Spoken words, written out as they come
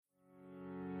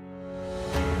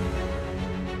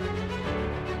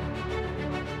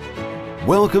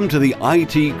Welcome to the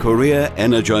IT Career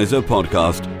Energizer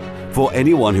podcast. For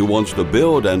anyone who wants to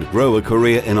build and grow a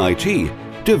career in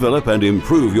IT, develop and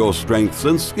improve your strengths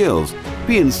and skills,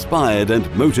 be inspired and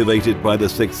motivated by the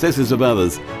successes of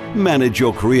others, manage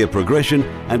your career progression,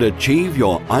 and achieve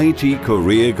your IT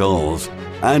career goals.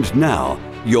 And now,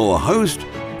 your host,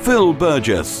 Phil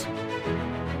Burgess.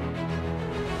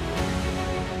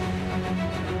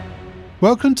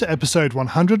 Welcome to episode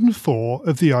 104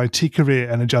 of the IT Career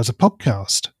Energizer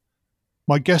podcast.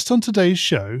 My guest on today's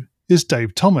show is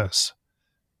Dave Thomas.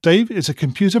 Dave is a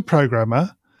computer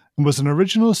programmer and was an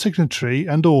original signatory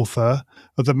and author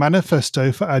of the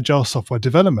Manifesto for Agile Software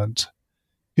Development.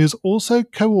 He has also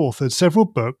co-authored several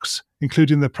books,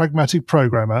 including The Pragmatic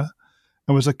Programmer,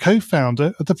 and was a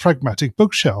co-founder of the Pragmatic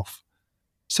Bookshelf.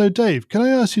 So Dave, can I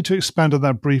ask you to expand on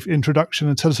that brief introduction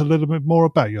and tell us a little bit more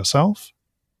about yourself?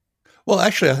 Well,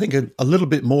 actually, I think a little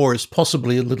bit more is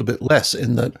possibly a little bit less,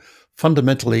 in that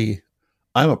fundamentally,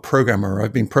 I'm a programmer.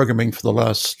 I've been programming for the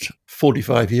last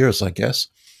 45 years, I guess.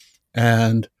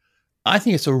 And I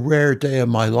think it's a rare day of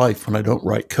my life when I don't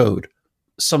write code.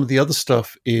 Some of the other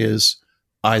stuff is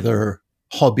either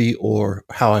hobby or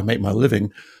how I make my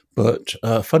living. But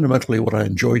fundamentally, what I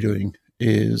enjoy doing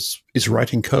is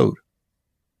writing code.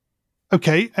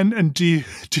 Okay, and do you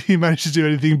manage to do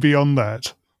anything beyond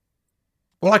that?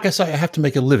 Well, like I say, I have to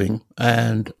make a living,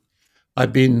 and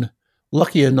I've been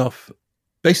lucky enough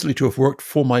basically to have worked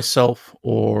for myself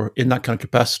or in that kind of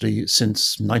capacity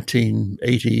since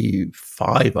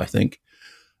 1985, I think.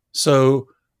 So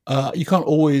you can't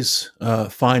always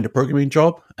find a programming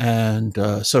job. And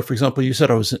so, for example, you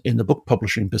said I was in the book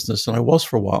publishing business, and I was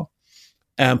for a while.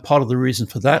 And part of the reason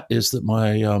for that is that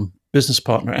my business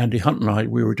partner, Andy Hunt, and I,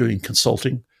 we were doing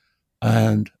consulting.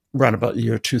 And around about the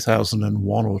year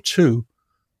 2001 or 2,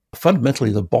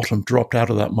 fundamentally, the bottom dropped out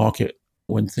of that market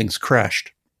when things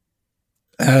crashed.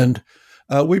 And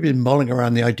we've been mulling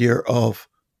around the idea of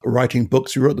writing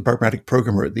books. We wrote The Pragmatic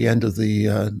Programmer at the end of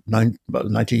the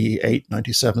 98,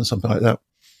 97, something like that.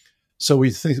 So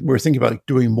we're thinking about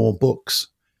doing more books.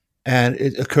 And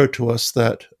it occurred to us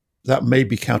that may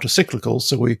be counter-cyclical.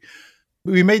 So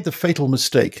we made the fatal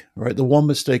mistake, right? The one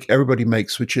mistake everybody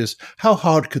makes, which is, how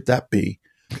hard could that be?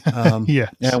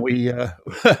 Yes. And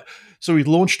so we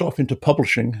launched off into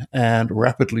publishing and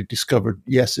rapidly discovered,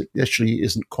 yes, it actually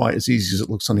isn't quite as easy as it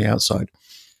looks on the outside.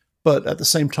 But at the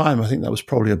same time, I think that was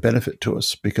probably a benefit to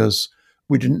us because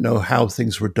we didn't know how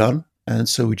things were done. And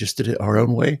so we just did it our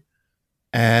own way.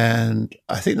 And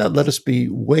I think that let us be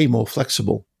way more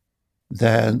flexible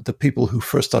than the people who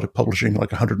first started publishing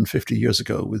like 150 years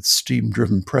ago with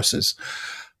steam-driven presses.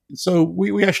 So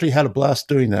we actually had a blast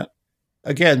doing that.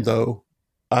 Again, though,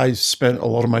 I spent a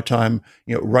lot of my time,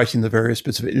 writing the various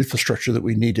bits of infrastructure that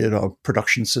we needed, our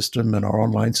production system and our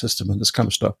online system and this kind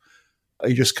of stuff.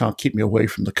 You just can't keep me away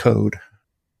from the code. Are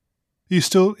you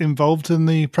still involved in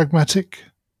the Pragmatic?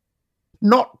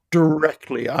 Not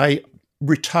directly. I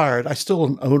retired. I'm still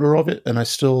an owner of it, and I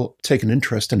still take an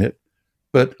interest in it.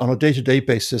 But on a day-to-day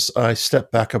basis, I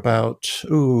stepped back about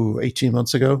 18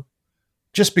 months ago,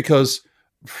 just because,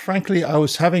 frankly, I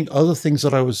was having other things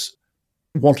that I was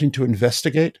wanting to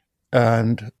investigate,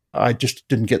 and I just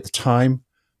didn't get the time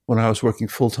when I was working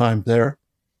full-time there.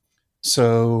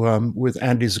 So with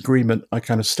Andy's agreement, I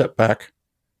kind of stepped back,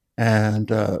 and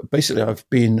basically I've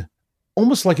been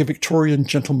almost like a Victorian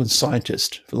gentleman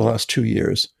scientist for the last 2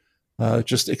 years,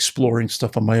 just exploring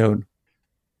stuff on my own.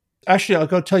 Actually, I've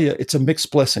got to tell you, it's a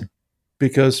mixed blessing,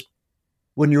 because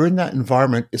when you're in that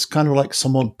environment, it's kind of like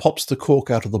someone pops the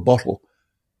cork out of the bottle,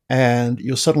 and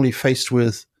you're suddenly faced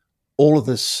with all of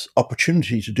this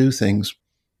opportunity to do things.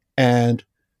 And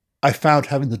I found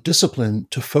having the discipline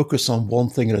to focus on one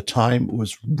thing at a time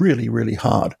was really, really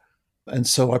hard. And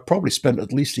so I probably spent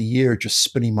at least a year just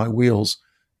spinning my wheels,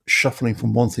 shuffling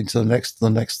from one thing to the next, to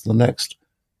the next, to the next,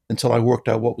 until I worked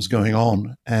out what was going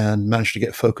on and managed to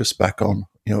get focused back on,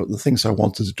 the things I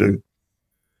wanted to do.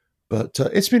 But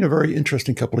it's been a very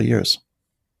interesting couple of years.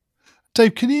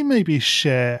 Dave, can you maybe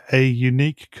share a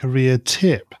unique career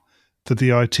tip that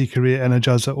the IT Career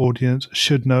Energizer audience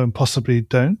should know and possibly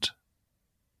don't?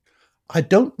 I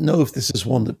don't know if this is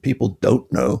one that people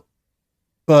don't know,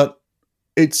 but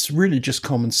it's really just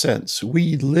common sense.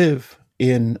 We live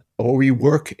in, or we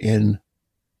work in,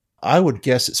 I would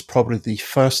guess it's probably the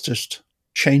fastest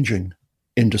changing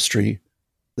industry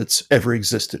that's ever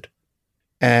existed.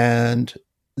 And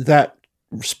that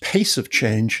pace of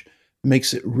change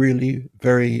makes it really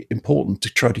very important to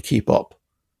try to keep up.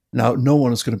 Now, no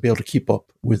one is going to be able to keep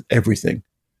up with everything,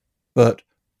 but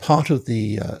part of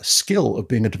the skill of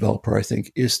being a developer, I think,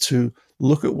 is to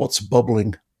look at what's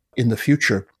bubbling in the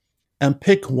future and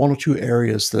pick one or two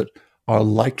areas that are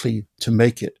likely to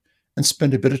make it and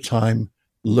spend a bit of time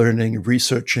learning,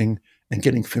 researching, and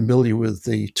getting familiar with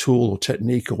the tool or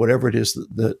technique or whatever it is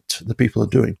that the people are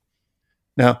doing.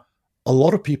 Now, a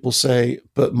lot of people say,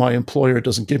 but my employer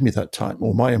doesn't give me that time,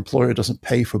 or my employer doesn't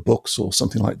pay for books or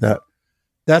something like that.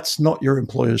 That's not your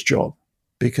employer's job,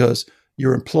 because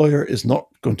your employer is not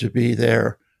going to be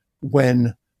there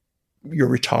when you're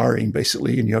retiring,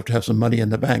 basically, and you have to have some money in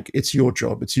the bank. It's your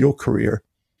job. It's your career.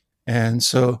 And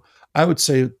so I would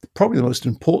say probably the most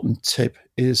important tip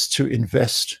is to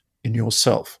invest in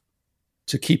yourself,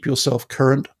 to keep yourself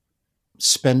current,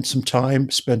 spend some time,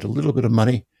 spend a little bit of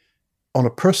money on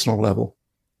a personal level,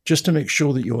 just to make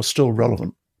sure that you're still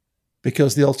relevant.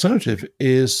 Because the alternative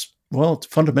is, well,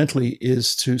 fundamentally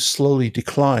is to slowly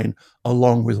decline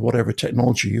along with whatever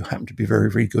technology you happen to be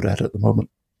very, very good at the moment.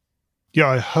 Yeah,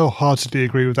 I wholeheartedly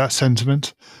agree with that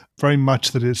sentiment. Very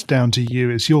much that it's down to you.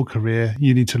 It's your career.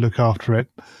 You need to look after it.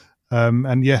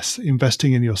 And yes,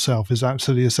 investing in yourself is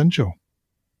absolutely essential.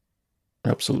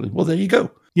 Absolutely. Well, there you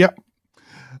go. Yep.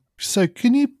 So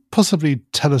can you possibly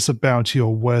tell us about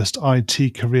your worst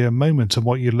IT career moment and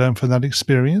what you learned from that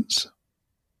experience?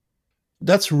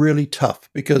 That's really tough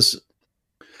because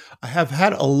I have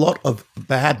had a lot of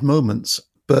bad moments,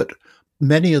 but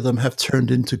many of them have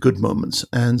turned into good moments.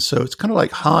 And so it's kind of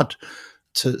like hard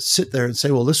to sit there and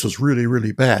say, well, this was really,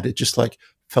 really bad. It just like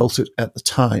felt it at the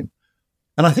time.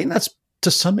 And I think that's to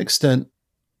some extent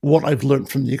what I've learned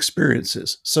from the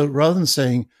experiences. So rather than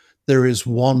saying there is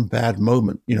one bad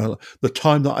moment, the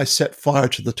time that I set fire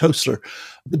to the toaster,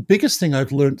 the biggest thing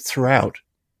I've learned throughout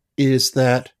is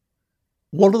that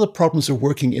one of the problems of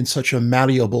working in such a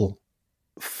malleable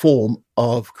form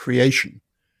of creation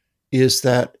is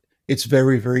that it's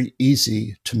very, very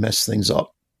easy to mess things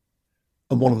up.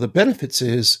 And one of the benefits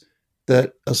is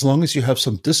that as long as you have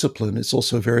some discipline, it's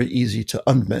also very easy to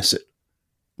unmess it.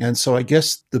 And so I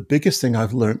guess the biggest thing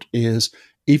I've learned is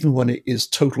even when it is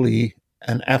totally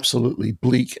and absolutely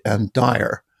bleak and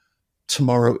dire,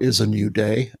 tomorrow is a new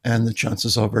day, and the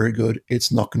chances are very good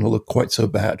it's not going to look quite so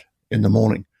bad in the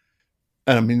morning.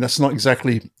 And I mean, that's not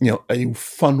exactly, a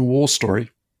fun war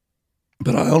story,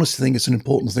 but I honestly think it's an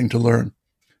important thing to learn,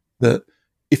 that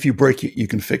if you break it, you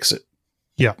can fix it.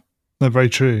 Yeah, they're very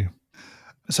true.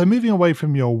 So moving away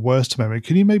from your worst moment,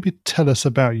 can you maybe tell us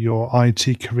about your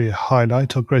IT career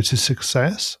highlight or greatest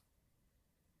success?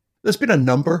 There's been a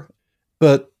number,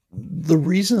 but the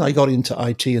reason I got into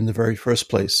IT in the very first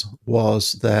place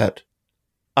was that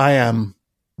I am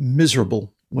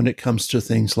miserable when it comes to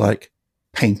things like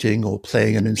painting or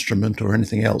playing an instrument or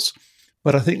anything else.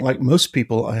 But I think like most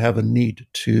people, I have a need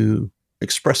to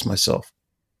express myself.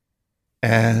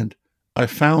 And I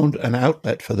found an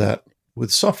outlet for that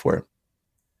with software.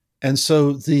 And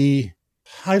so the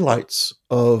highlights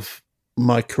of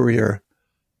my career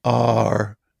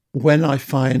are when I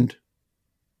find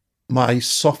my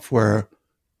software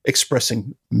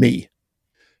expressing me.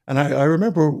 And I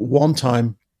remember one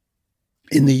time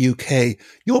in the UK,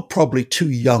 you're probably too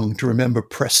young to remember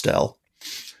Prestel,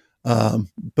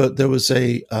 but there was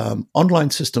a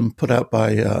online system put out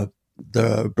by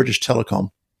the British Telecom,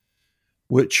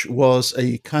 which was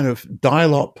a kind of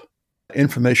dial-up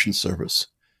information service.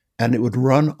 And it would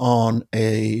run on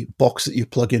a box that you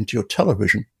plug into your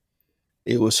television.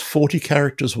 It was 40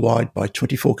 characters wide by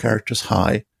 24 characters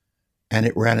high, and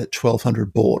it ran at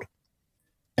 1200 baud.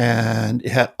 And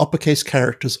it had uppercase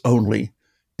characters only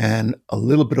and a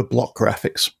little bit of block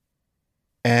graphics.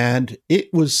 And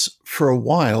it was, for a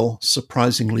while,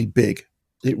 surprisingly big.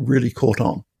 It really caught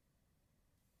on.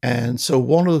 And so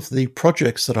one of the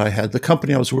projects that I had, the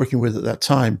company I was working with at that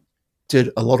time,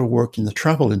 did a lot of work in the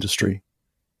travel industry.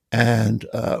 And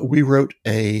we wrote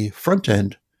a front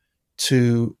end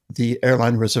to the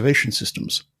airline reservation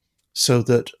systems so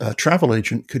that a travel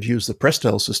agent could use the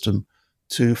Prestel system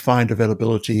to find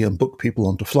availability and book people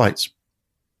onto flights.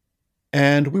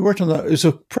 And we worked on that. It was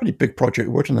a pretty big project.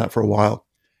 We worked on that for a while.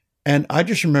 And I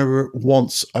just remember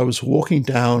once I was walking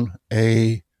down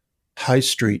a high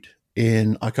street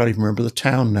in, I can't even remember the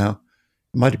town now.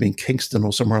 It might have been Kingston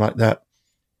or somewhere like that.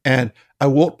 And I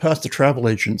walked past the travel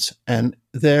agents, and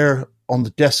there on the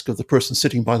desk of the person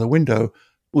sitting by the window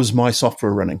was my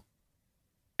software running.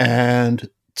 And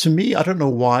to me, I don't know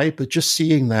why, but just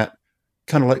seeing that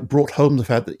kind of like brought home the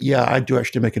fact that, yeah, I do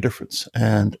actually make a difference.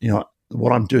 And,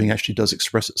 what I'm doing actually does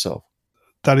express itself.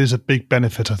 That is a big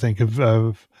benefit, I think,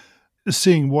 of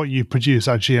seeing what you produce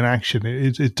actually in action.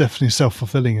 It's definitely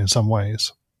self-fulfilling in some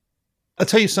ways. I'll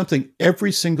tell you something.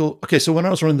 So when I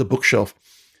was running the bookshelf,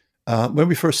 when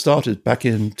we first started back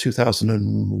in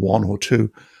 2001 or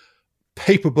 2,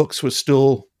 paper books were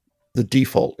still the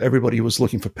default. Everybody was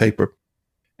looking for paper.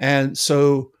 And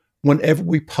so whenever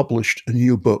we published a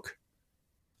new book,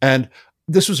 and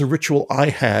this was a ritual I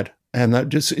had, and that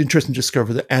just interesting to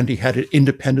discover that Andy had it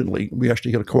independently. We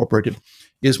actually got cooperated.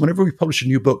 Is whenever we published a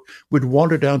new book, we'd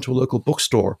wander down to a local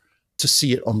bookstore to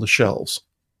see it on the shelves.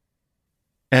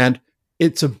 And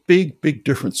it's a big, big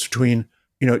difference between,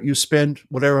 you spend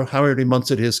however many months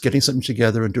it is getting something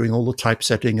together and doing all the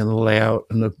typesetting and the layout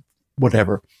and the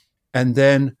whatever. And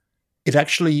then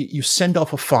you send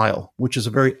off a file, which is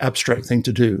a very abstract thing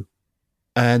to do.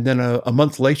 And then a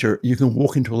month later, you can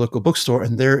walk into a local bookstore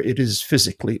and there it is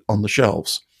physically on the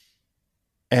shelves.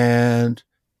 And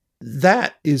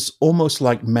that is almost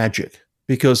like magic,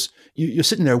 because you're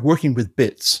sitting there working with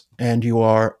bits and you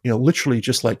are, literally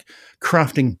just like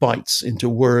crafting bytes into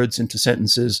words, into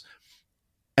sentences.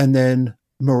 And then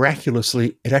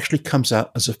miraculously, it actually comes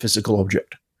out as a physical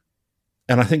object.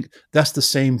 And I think that's the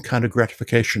same kind of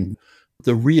gratification,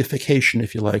 the reification,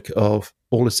 if you like, of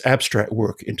all this abstract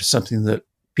work into something that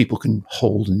people can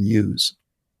hold and use.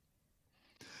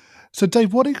 So,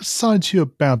 Dave, what excites you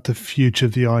about the future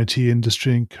of the IT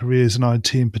industry and careers in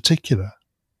IT in particular?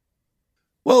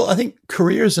 Well, I think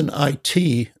careers in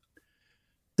IT,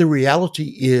 the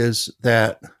reality is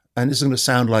that, and this is going to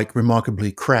sound like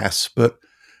remarkably crass, but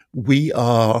we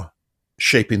are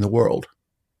shaping the world.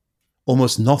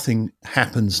 Almost nothing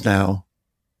happens now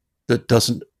that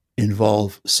doesn't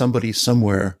involve somebody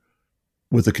somewhere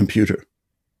with a computer.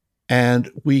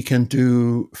 And we can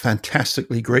do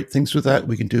fantastically great things with that.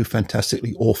 We can do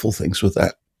fantastically awful things with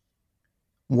that.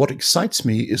 What excites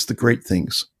me is the great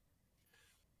things.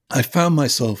 I found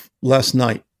myself last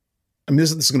night,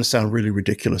 this is going to sound really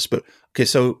ridiculous, but okay,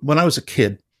 so when I was a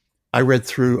kid, I read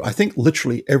through, I think,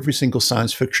 literally every single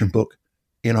science fiction book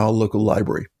in our local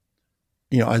library.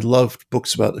 I loved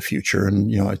books about the future,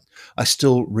 and, I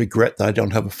still regret that I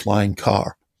don't have a flying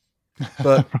car.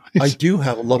 But right. I do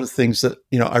have a lot of things that,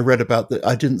 I read about that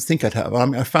I didn't think I'd have.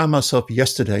 I found myself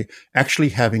yesterday actually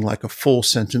having like a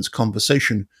 4-sentence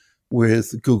conversation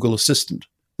with Google Assistant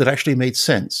that actually made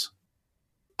sense.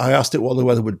 I asked it what the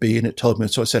weather would be, and it told me.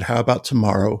 So I said, how about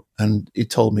tomorrow? And it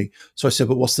told me. So I said,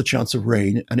 but what's the chance of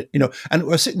rain? And, and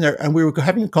we're sitting there and we were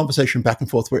having a conversation back and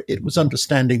forth where it was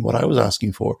understanding what I was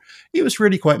asking for. It was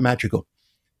really quite magical.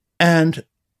 And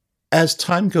as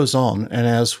time goes on, and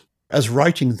as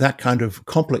writing that kind of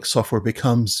complex software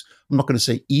becomes, I'm not going to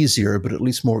say easier, but at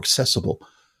least more accessible,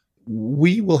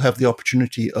 we will have the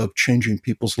opportunity of changing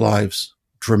people's lives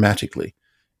dramatically.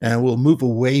 And we'll move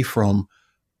away from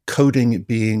coding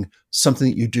being something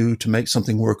that you do to make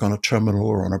something work on a terminal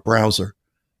or on a browser.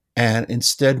 And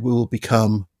instead, we will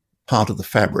become part of the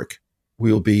fabric.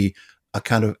 We will be a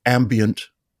kind of ambient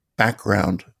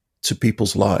background to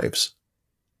people's lives.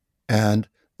 And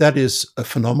that is a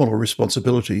phenomenal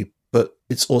responsibility, but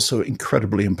it's also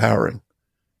incredibly empowering.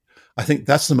 I think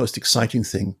that's the most exciting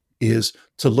thing, is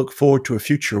to look forward to a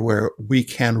future where we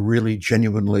can really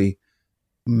genuinely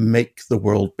make the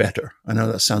world better. I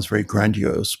know that sounds very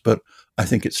grandiose, but I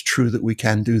think it's true that we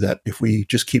can do that if we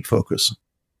just keep focus.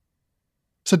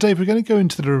 So, Dave, we're going to go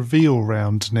into the reveal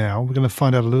round now. We're going to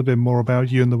find out a little bit more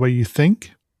about you and the way you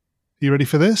think. Are you ready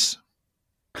for this?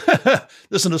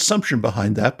 There's an assumption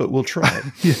behind that, but we'll try.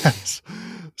 Yes.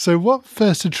 So what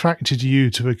first attracted you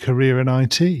to a career in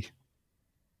IT?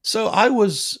 So I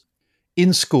was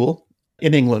in school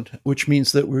in England, which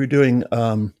means that we were doing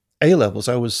A-levels.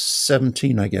 I was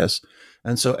 17, I guess.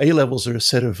 And so A-levels are a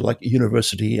set of like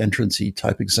university entrancey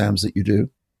type exams that you do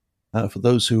for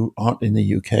those who aren't in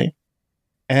the UK.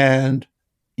 And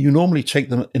you normally take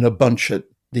them in a bunch at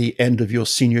the end of your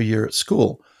senior year at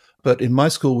school. But in my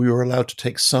school, we were allowed to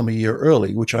take some a year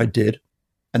early, which I did.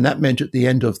 And that meant at the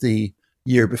end of the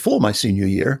year before my senior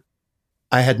year,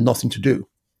 I had nothing to do.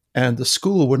 And the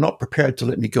school were not prepared to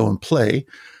let me go and play.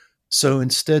 So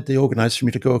instead, they organized for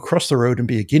me to go across the road and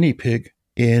be a guinea pig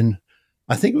in,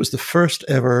 I think it was the first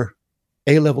ever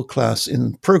A-level class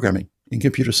in programming, in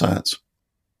computer science.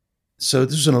 So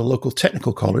this was in a local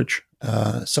technical college.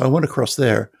 So I went across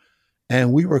there,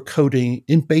 and we were coding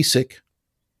in BASIC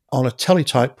on a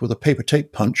teletype with a paper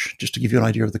tape punch, just to give you an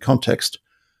idea of the context.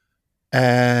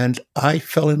 And I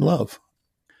fell in love.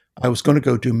 I was going to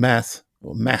go do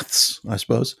maths, I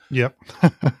suppose. Yep.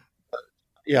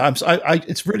 Yeah,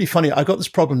 it's really funny. I got this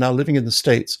problem now living in the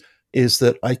States, is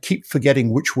that I keep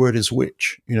forgetting which word is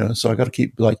which, so I got to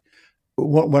keep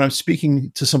when I'm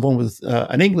speaking to someone with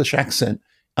an English accent,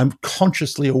 I'm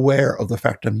consciously aware of the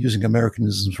fact I'm using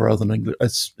Americanisms rather than English.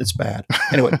 It's bad.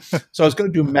 Anyway, so I was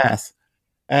going to do math.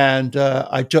 And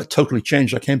I just totally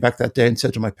changed. I came back that day and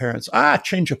said to my parents,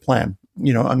 change your plan. I'm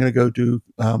going to go do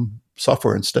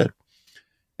software instead.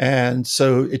 And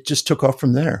so it just took off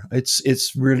from there.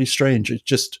 It's really strange. It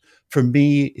just, for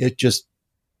me,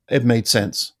 it made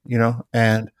sense,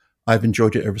 and I've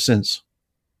enjoyed it ever since.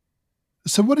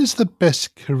 So what is the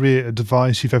best career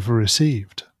advice you've ever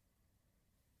received?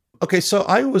 Okay, so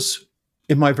I was,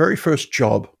 in my very first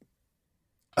job,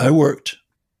 I worked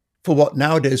for what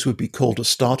nowadays would be called a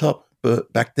startup,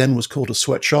 but back then was called a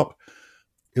sweatshop.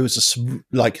 It was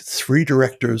like 3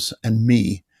 directors and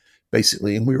me,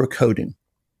 basically, and we were coding.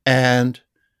 And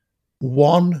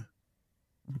one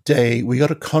day we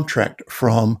got a contract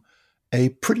from a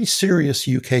pretty serious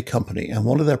UK company, and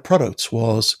one of their products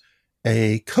was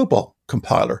a COBOL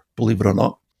compiler, believe it or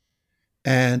not.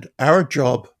 And our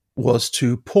job was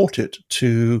to port it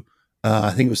to,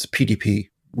 I think it was the PDP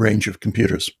range of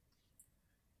computers.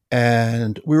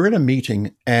 And we were in a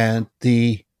meeting, and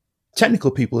the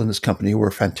technical people in this company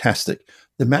were fantastic.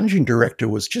 The managing director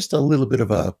was just a little bit of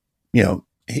a,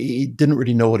 he didn't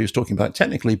really know what he was talking about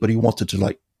technically, but he wanted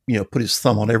to put his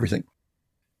thumb on everything.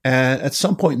 And at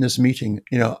some point in this meeting,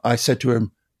 I said to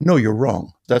him, "No, you're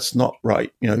wrong. That's not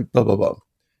right. Blah, blah, blah."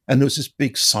 And there was this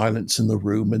big silence in the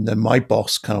room. And then my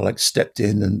boss kind of stepped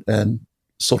in and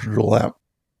sorted it all out.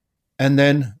 And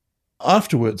then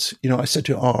afterwards, I said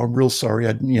to him, "Oh, I'm real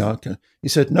sorry." He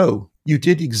said, "No, you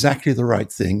did exactly the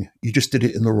right thing. You just did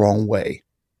it in the wrong way."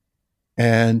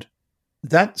 And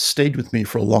that stayed with me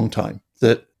for a long time,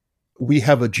 that we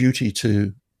have a duty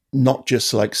to not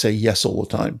just say yes all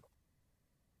the time,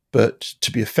 but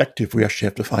to be effective, we actually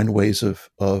have to find ways of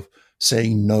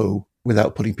saying no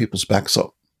without putting people's backs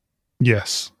up.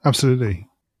 Yes, absolutely.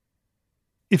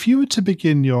 If you were to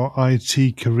begin your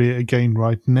IT career again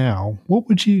right now, what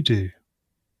would you do?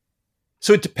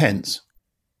 So it depends.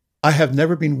 I have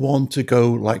never been one to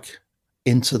go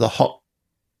into the hot,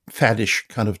 faddish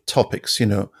kind of topics,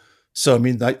 So,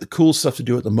 the cool stuff to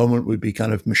do at the moment would be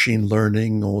kind of machine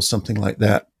learning or something like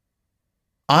that.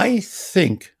 I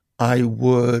think I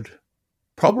would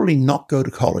probably not go to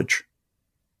college,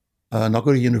 not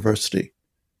go to university,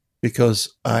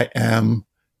 because I am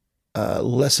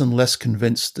less and less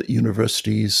convinced that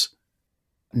universities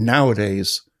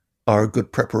nowadays are a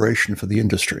good preparation for the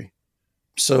industry.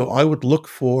 So I would look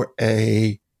for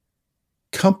a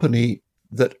company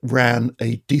that ran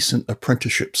a decent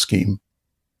apprenticeship scheme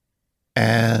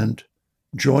and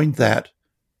joined that.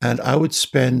 And I would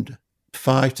spend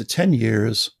 5 to 10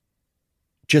 years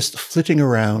just flitting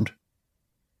around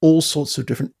all sorts of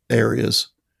different areas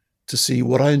to see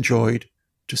what I enjoyed,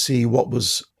 to see what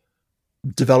was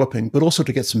developing, but also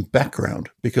to get some background,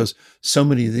 because so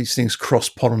many of these things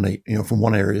cross-pollinate, from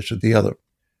one area to the other.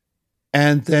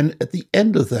 And then at the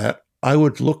end of that, I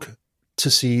would look to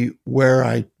see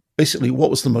what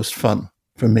was the most fun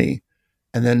for me,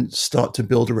 and then start to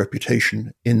build a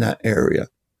reputation in that area.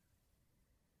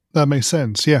 That makes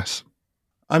sense, yes.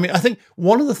 I think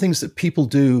one of the things that people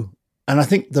do, and I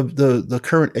think the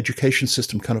current education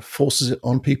system kind of forces it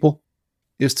on people,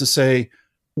 is to say,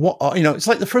 it's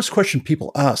like the first question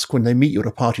people ask when they meet you at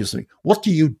a party is, "What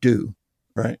do you do?"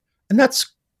 Right? And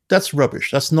that's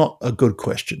rubbish. That's not a good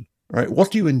question, right?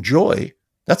 What do you enjoy?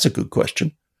 That's a good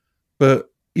question,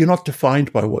 but you're not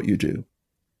defined by what you do,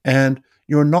 and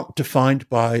you're not defined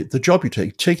by the job you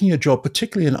take. Taking a job,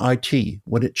 particularly in IT,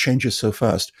 when it changes so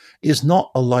fast, is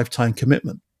not a lifetime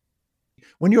commitment.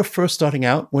 When you're first starting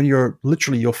out, when you're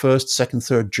literally your first, second,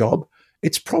 third job,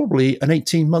 it's probably an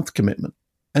 18-month commitment,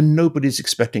 and nobody's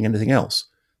expecting anything else.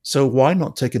 So why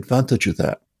not take advantage of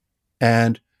that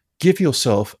and give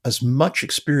yourself as much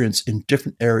experience in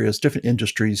different areas, different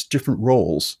industries, different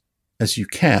roles as you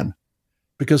can?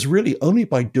 Because really only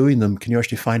by doing them can you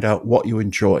actually find out what you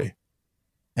enjoy.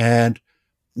 And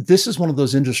this is one of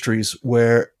those industries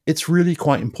where it's really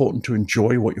quite important to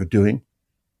enjoy what you're doing.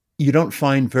 You don't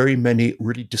find very many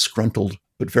really disgruntled,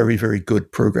 but very, very good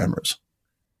programmers.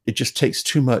 It just takes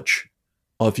too much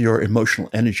of your emotional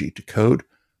energy to code,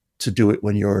 to do it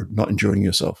when you're not enjoying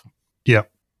yourself. Yeah.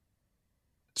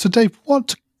 So Dave,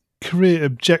 what career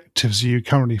objectives are you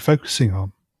currently focusing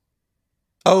on?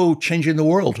 Oh, changing the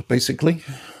world, basically.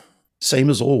 Same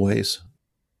as always.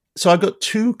 So I've got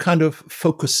 2 kind of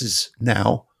focuses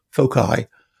now, foci.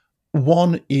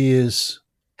 One is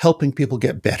helping people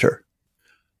get better.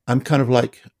 I'm kind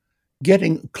of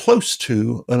getting close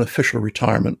to an official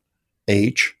retirement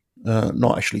age,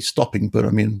 not actually stopping, but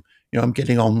I'm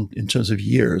getting on in terms of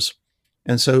years.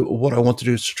 And so what I want to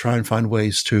do is to try and find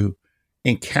ways to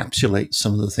encapsulate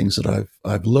some of the things that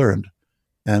I've learned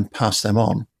and pass them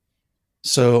on.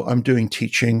 So I'm doing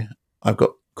teaching. I've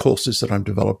got courses that I'm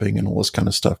developing and all this kind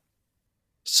of stuff.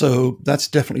 So that's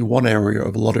definitely one area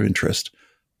of a lot of interest.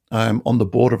 I'm on the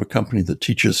board of a company that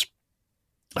teaches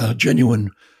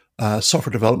genuine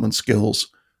software development skills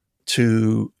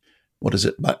to,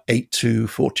 about 8 to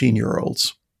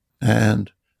 14-year-olds.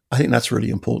 And I think that's really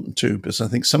important too, because I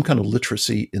think some kind of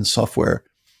literacy in software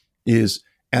is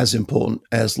as important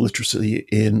as literacy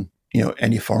in,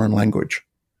 any foreign language.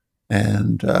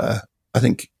 And I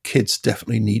think kids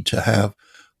definitely need to have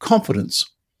confidence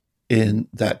in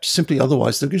that. Simply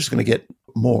otherwise, they're just going to get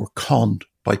more conned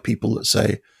by people that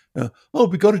say, oh,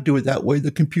 we got to do it that way.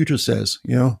 The computer says,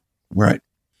 right.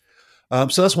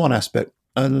 So that's one aspect.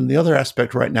 And then the other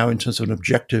aspect right now in terms of an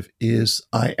objective is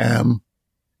I am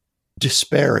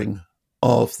despairing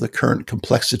of the current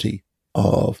complexity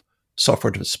of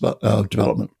software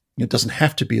development. It doesn't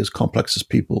have to be as complex as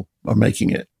people are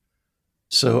making it.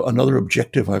 So another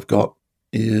objective I've got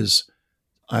is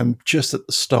I'm just at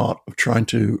the start of trying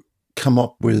to come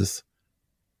up with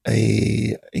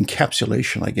a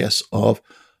encapsulation, I guess, of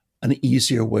an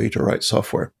easier way to write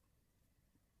software.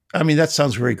 I mean, that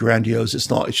sounds very grandiose. It's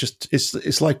not.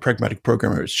 It's like pragmatic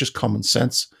programmer. It's just common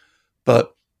sense.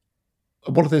 But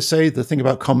what do they say? The thing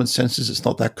about common sense is it's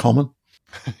not that common.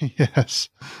 Yes.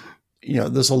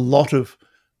 There's a lot of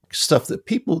stuff that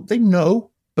people, they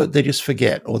know, but they just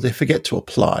forget, or they forget to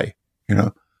apply,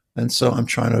 And so I'm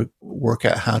trying to work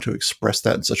out how to express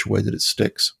that in such a way that it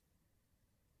sticks.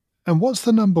 And what's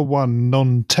the number one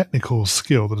non-technical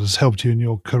skill that has helped you in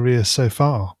your career so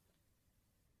far?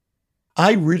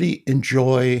 I really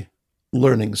enjoy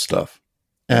learning stuff.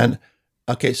 And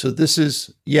okay, so this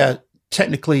is,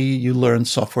 technically you learn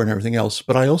software and everything else,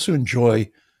 but I also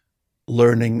enjoy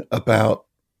learning about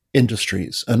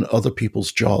industries and other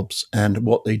people's jobs and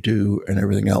what they do and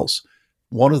everything else.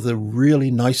 One of the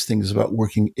really nice things about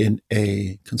working in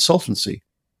a consultancy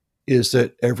is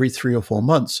that every 3 or 4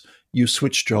 months, you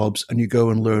switch jobs and you go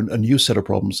and learn a new set of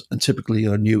problems, and typically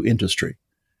a new industry.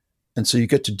 And so you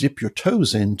get to dip your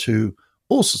toes into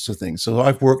all sorts of things. So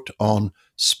I've worked on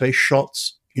space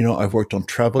shots, I've worked on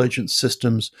travel agent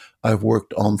systems, I've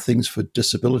worked on things for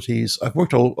disabilities, I've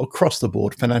worked all across the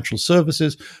board, financial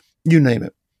services, you name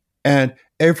it. And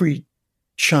every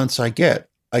chance I get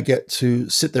to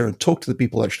sit there and talk to the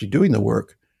people actually doing the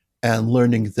work and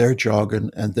learning their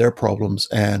jargon and their problems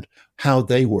and how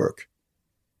they work.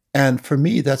 And for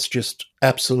me, that's just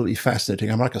absolutely fascinating.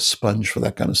 I'm like a sponge for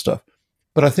that kind of stuff.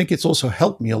 But I think it's also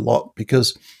helped me a lot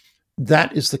because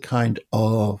that is the kind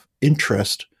of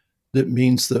interest that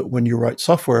means that when you write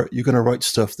software, you're going to write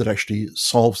stuff that actually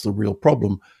solves the real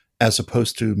problem as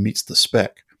opposed to meets the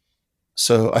spec.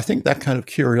 So I think that kind of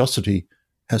curiosity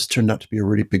has turned out to be a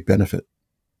really big benefit.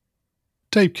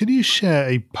 Dave, can you share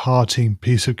a parting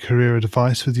piece of career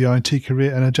advice with the IT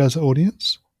Career Energizer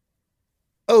audience?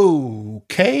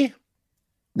 Okay.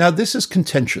 Now, this is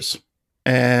contentious.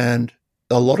 And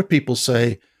a lot of people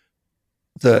say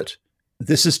that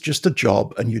this is just a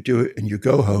job and you do it and you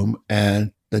go home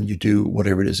and then you do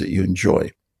whatever it is that you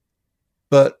enjoy.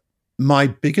 But my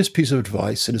biggest piece of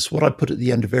advice, and it's what I put at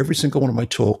the end of every single one of my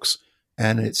talks,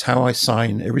 and it's how I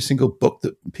sign every single book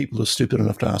that people are stupid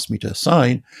enough to ask me to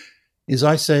sign, is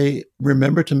I say,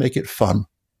 remember to make it fun.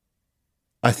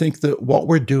 I think that what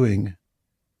we're doing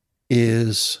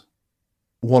is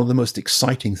one of the most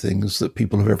exciting things that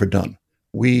people have ever done.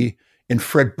 In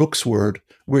Fred Brooks' word,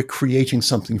 we're creating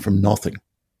something from nothing.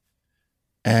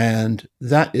 And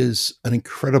that is an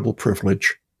incredible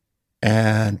privilege.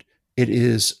 And it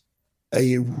is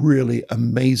a really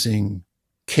amazing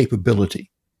capability.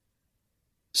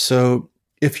 So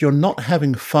if you're not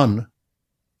having fun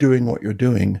doing what you're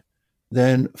doing,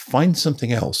 then find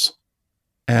something else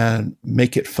and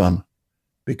make it fun,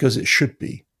 because it should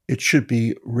be. It should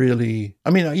be really,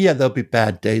 there'll be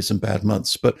bad days and bad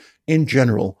months, but in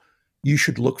general, you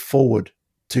should look forward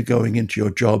to going into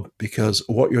your job because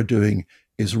what you're doing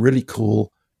is really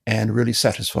cool and really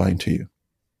satisfying to you.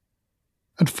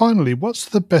 And finally, what's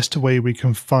the best way we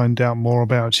can find out more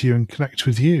about you and connect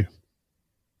with you?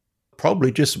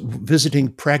 Probably just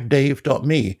visiting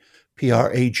pragdave.me,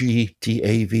 pragdave.me.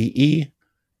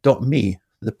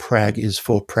 The prag is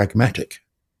for pragmatic.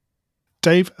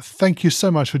 Dave, thank you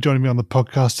so much for joining me on the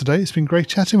podcast today. It's been great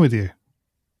chatting with you.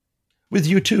 With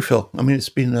you too, Phil. It's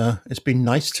been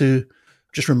nice to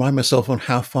just remind myself on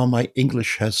how far my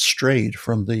English has strayed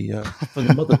from the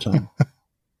mother tongue.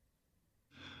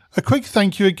 A quick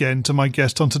thank you again to my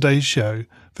guest on today's show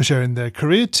for sharing their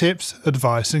career tips,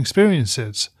 advice and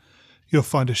experiences. You'll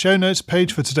find a show notes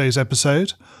page for today's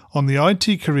episode on the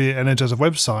IT Career Energizer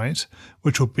website,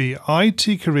 which will be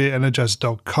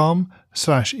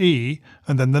itcareerenergizer.com/e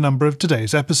and then the number of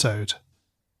today's episode.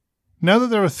 Now that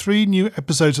there are 3 new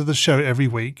episodes of the show every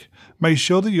week, make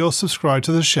sure that you're subscribed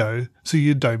to the show so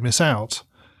you don't miss out.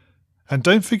 And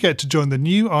don't forget to join the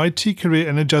new IT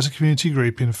Career Energizer community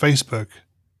group in Facebook.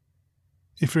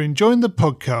 If you're enjoying the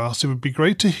podcast, it would be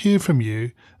great to hear from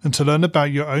you and to learn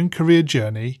about your own career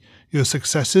journey, your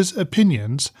successes,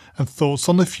 opinions, and thoughts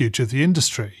on the future of the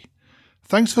industry.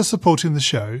 Thanks for supporting the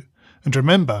show, and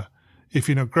remember, if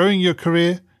you're not growing your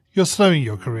career, you're slowing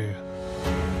your career.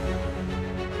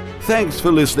 Thanks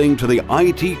for listening to the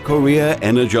IT Career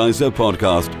Energizer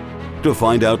podcast. To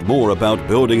find out more about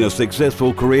building a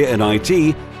successful career in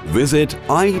IT, visit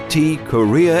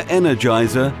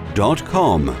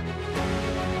itcareerenergizer.com.